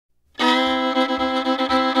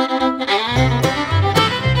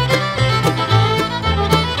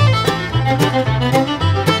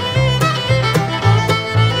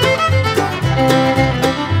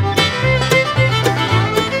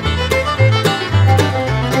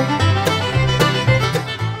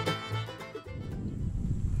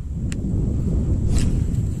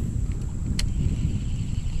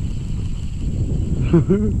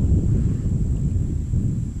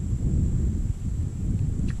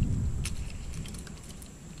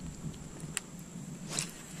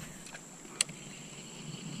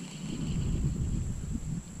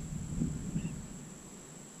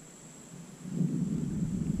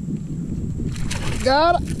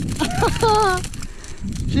Got it.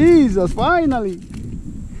 Jesus, finally.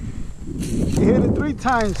 She hit it 3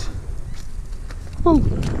 times. Oh.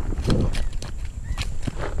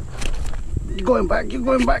 You're going back, you're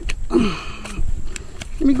going back.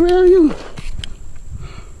 Let me grab you.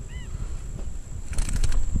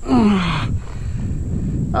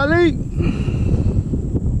 Ali.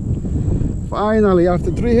 Finally,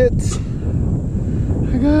 after 3 hits,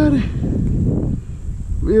 I got it.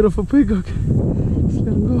 Beautiful peacock. Let's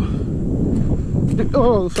let him go.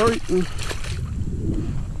 Oh, sorry.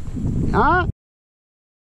 Ah.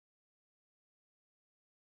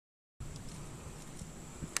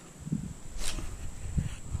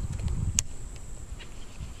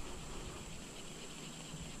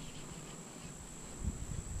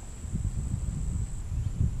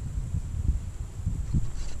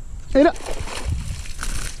 Mira.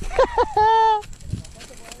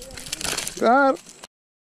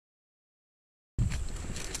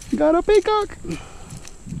 Got a peacock.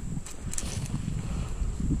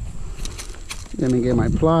 Let me get my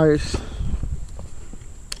pliers.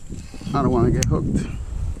 I don't want to get hooked.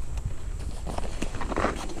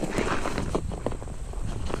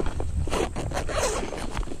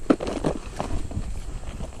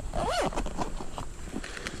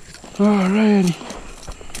 Alrighty.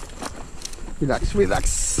 Relax,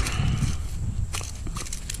 relax.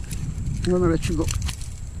 I'm gonna let you go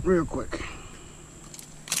real quick.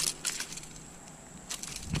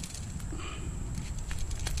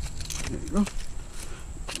 There you go.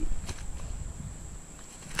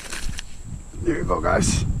 There you go,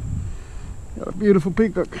 guys. Got a beautiful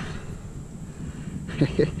peacock.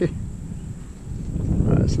 Alright,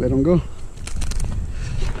 let's let him go.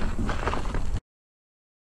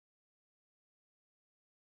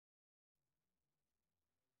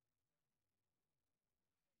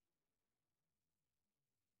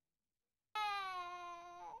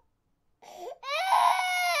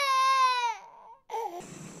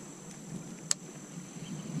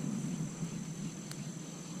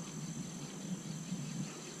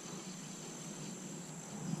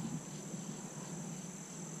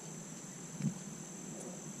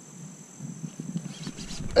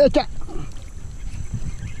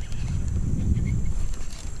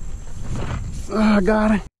 Oh, I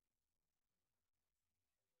got it.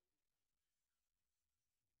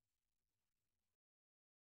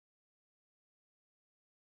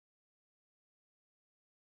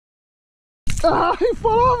 Ah, he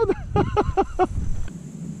fell over.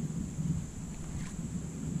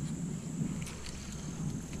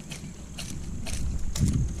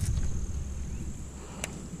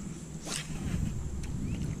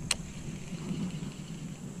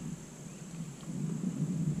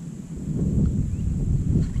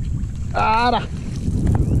 Ah,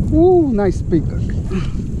 ooh, nice peacock.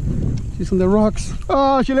 She's on the rocks.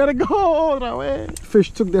 Oh, she let it go. Otra vez.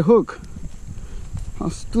 Fish took the hook. How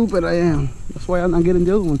stupid I am. That's why I'm not getting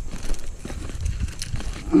the other one.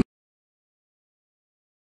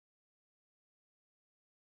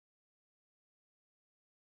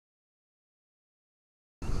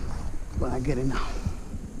 But I get it now.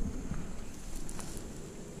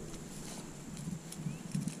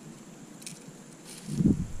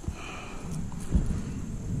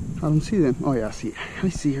 I don't see them. Oh yeah, I see it. I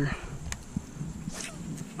see her.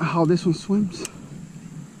 How this one swims.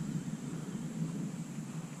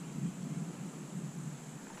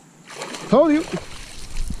 Told you.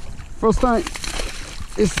 First time.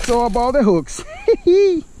 It's all about the hooks.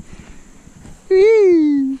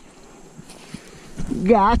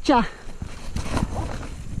 Gotcha.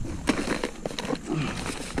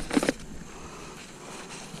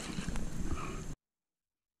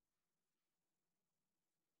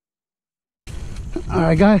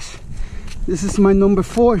 Alright guys, this is my number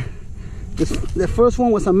 4. The first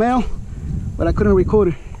one was a male, but I couldn't record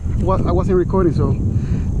it. I wasn't recording, so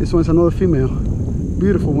this one's another female.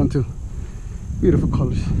 Beautiful one too. Beautiful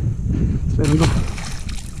colors. Let's let him go.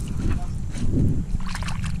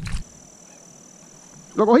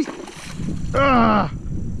 Look, wait. Ah,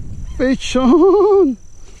 fish on.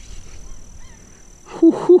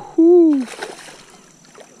 Hoo, hoo, hoo.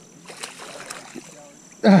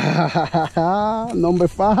 Number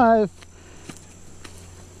 5.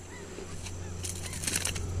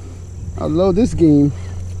 I love this game.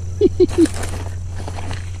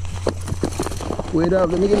 Wait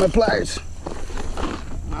up, let me get my pliers.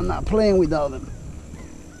 I'm not playing without them.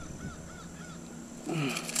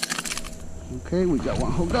 Okay, we got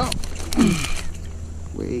one hooked up.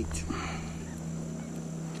 Wait.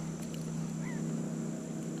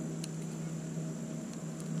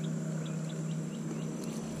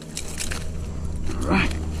 All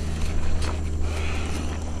right.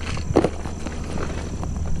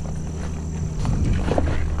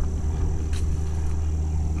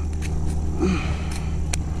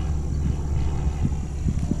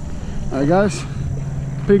 All right, guys.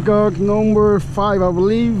 Peacock number 5, I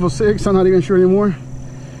believe, or 6. I'm not even sure anymore.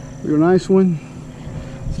 Real nice one.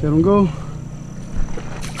 Let's let them go.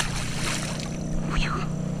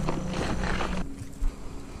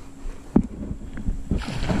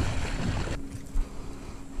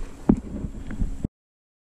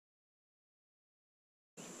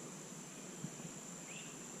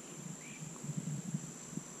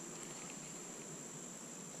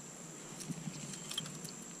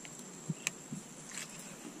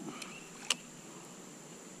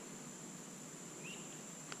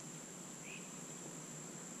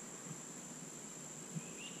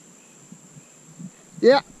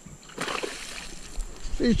 Yeah.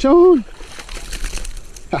 Fish on.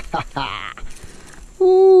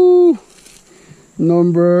 Ooh.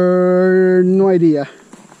 Number, no idea.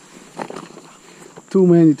 Too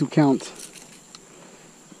many to count.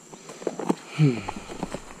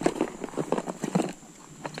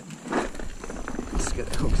 Let's get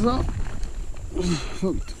the hooks up.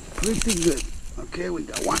 Hooked pretty good. Okay, we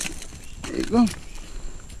got one. There you go.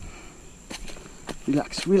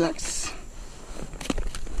 Relax, relax.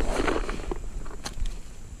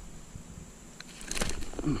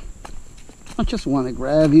 I just want to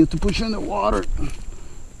grab you to push you in the water.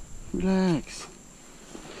 Relax.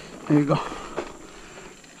 There you go.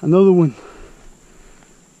 Another one.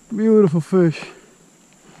 Beautiful fish.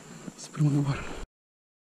 Let's put him in the water.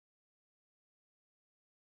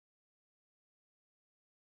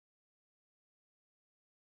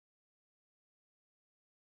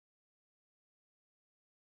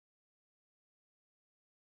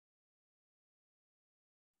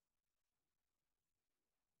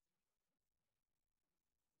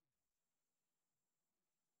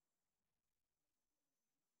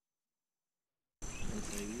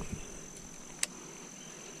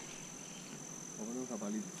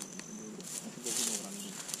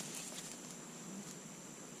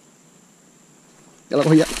 Ya la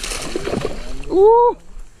cogí ya.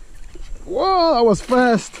 Wow, that was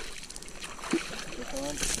fast.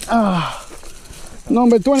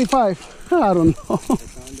 Number 25. I don't know.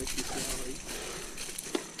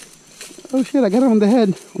 Oh shit, I got it on the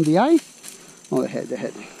head. On the eye? On the head, the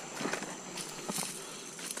head.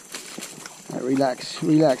 All right, relax,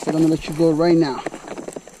 relax. I'm gonna let you go right now.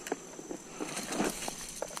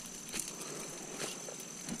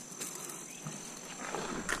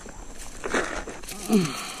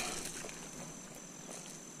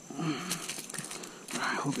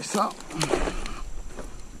 Hook this up.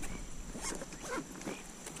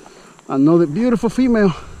 Another beautiful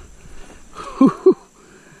female. Look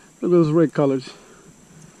at those red colors.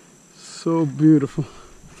 So beautiful.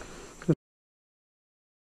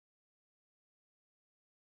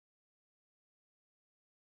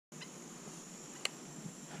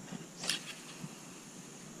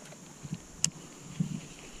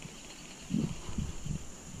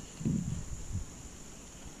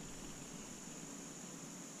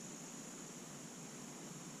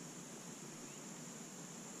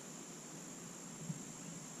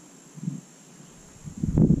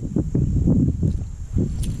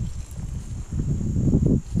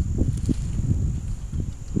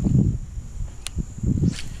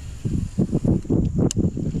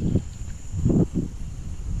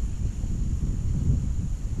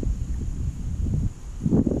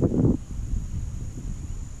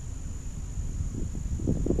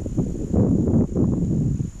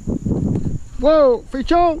 Whoa,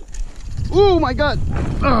 fish on! Oh my God!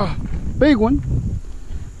 Big one.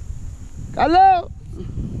 Hello!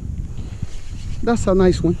 That's a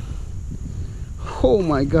nice one. Oh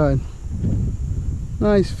my God!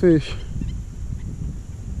 Nice fish.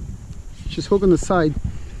 Just hook on the side.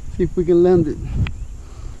 See if we can land it.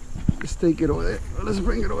 Let's take it over there. Let's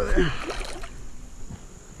bring it over there.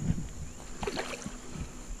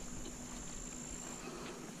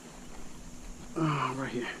 Oh,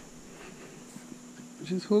 right here.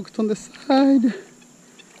 Just hooked on the side.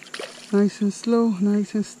 Nice and slow,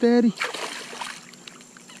 nice and steady.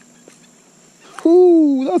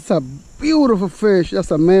 Ooh, that's a beautiful fish.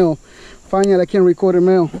 That's a male. Finally, I can record a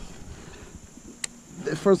male.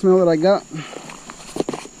 The first male that I got.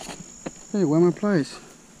 Hey, where are my pliers?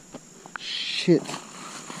 Shit.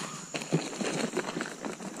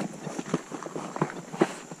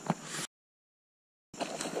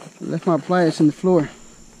 I left my pliers in the floor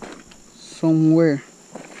somewhere.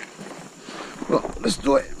 Well, let's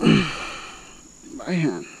do it by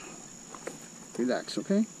hand. Relax,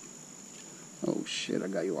 okay? Oh shit, I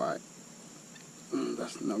got you eye.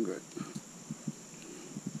 That's no good.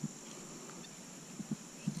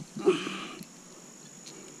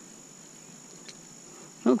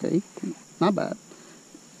 Okay, not bad.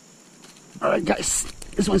 Alright guys,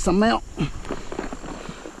 this one's a male.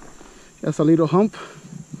 That's a little hump.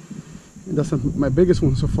 And that's my biggest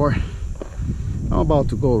one so far. I'm about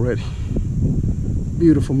to go already.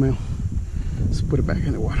 Beautiful male. Let's put it back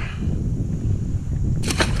in the water.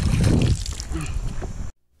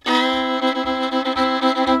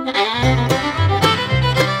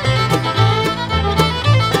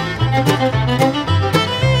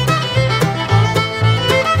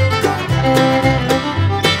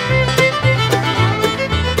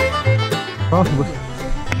 Possibly.